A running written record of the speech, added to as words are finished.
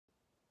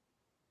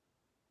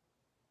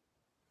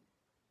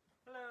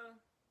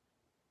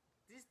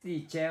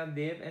The gel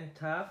dip and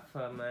top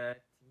from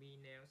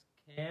TV Nails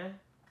Care.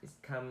 It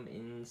come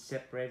in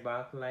separate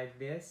box like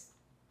this,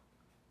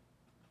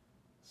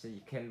 so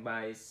you can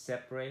buy it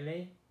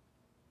separately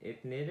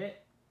if needed.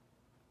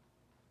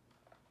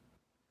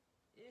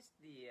 It's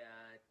the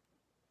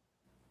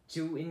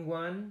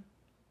 2-in-1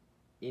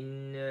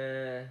 in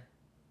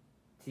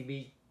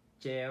TB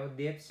gel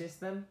dip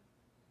system.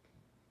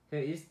 So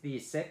it's the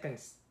second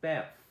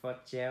step for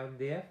gel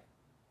dip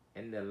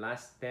and the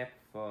last step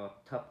for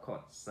top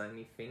coat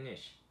shiny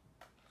finish.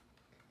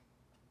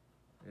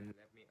 And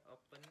let me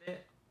open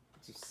it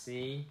to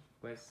see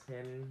what's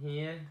in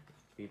here.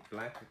 The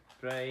black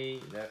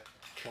tray that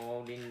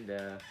holding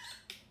the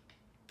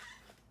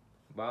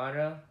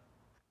bottle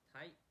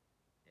tight,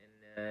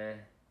 and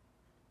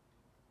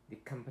the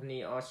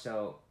company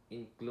also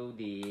include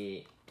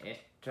the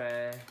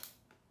extra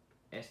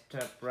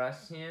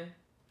brush here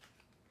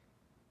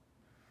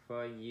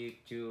for you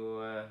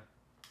to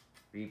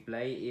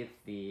replace if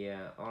the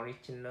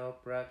original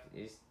brush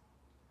is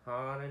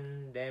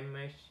hardened,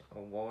 damaged,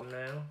 or worn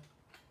out.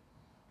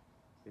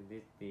 So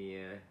this is the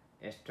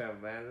extra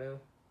value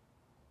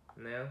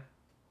now,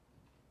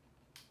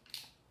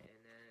 and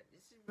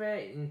this is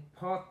very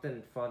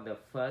important for the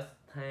first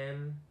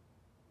time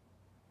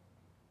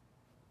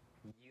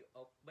you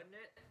open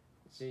it.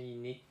 So you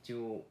need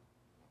to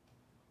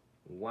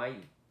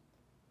wipe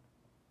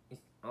it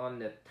on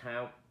the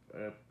top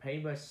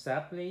paper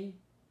softly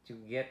to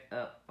get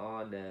up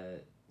all the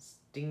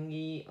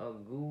stringy or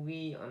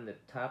gooey on the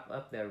top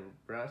of the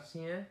brush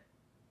here.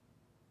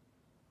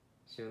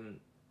 So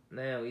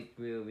now it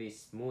will be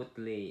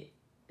smoothly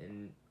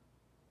and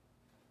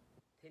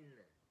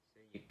thinner, so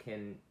you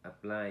can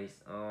apply it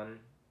on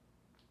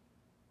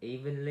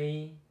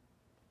evenly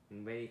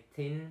and very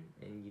thin,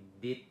 and you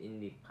dip in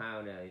the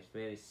powder. It's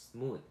very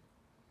smooth.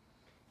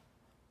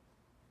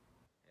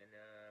 And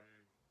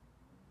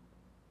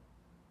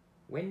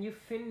when you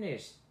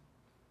finish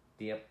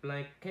the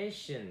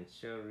application,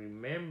 so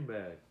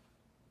remember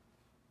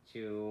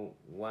to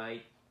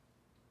wipe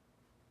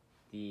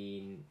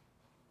the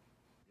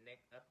neck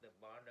of the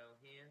bottle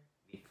here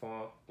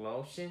before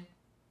closing.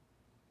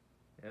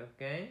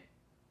 Okay,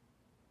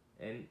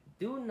 and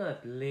do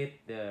not leave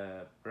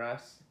the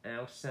brush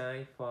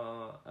outside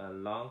for a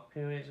long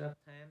period of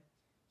time,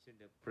 so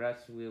the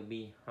brush will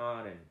be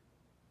hardened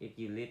if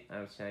you leave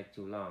outside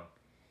too long.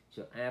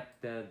 So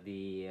after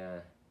the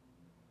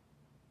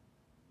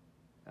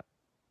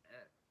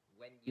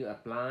when you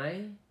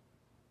apply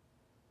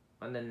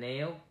on the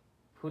nail,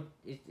 put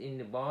it in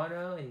the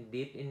bottle and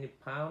dip in the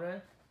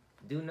powder.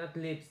 Do not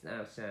leave it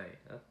outside.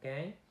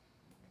 Okay,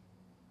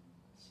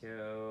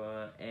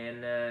 so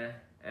and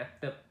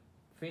after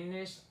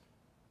finish,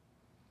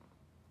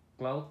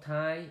 close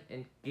tight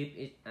and keep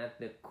it at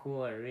the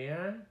cool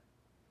area,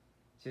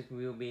 so it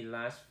will be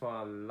last for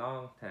a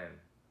long time.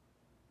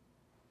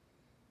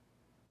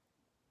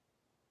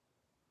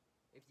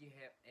 If you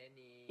have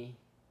any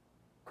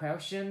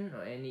question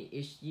or any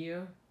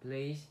issue,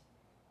 please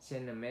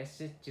send a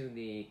message to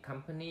the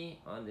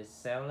company or the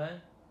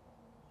seller,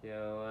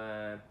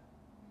 so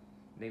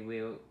they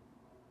will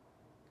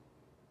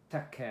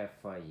take care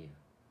for you.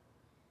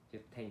 So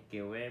thank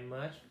you very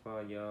much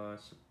for your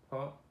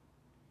support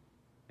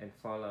and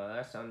follow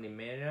us on the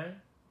mirror.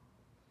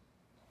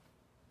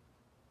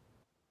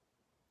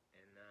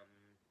 And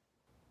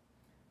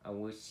I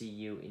will see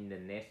you in the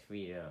next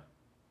video.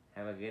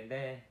 Have a good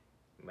day.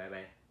 Bye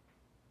bye.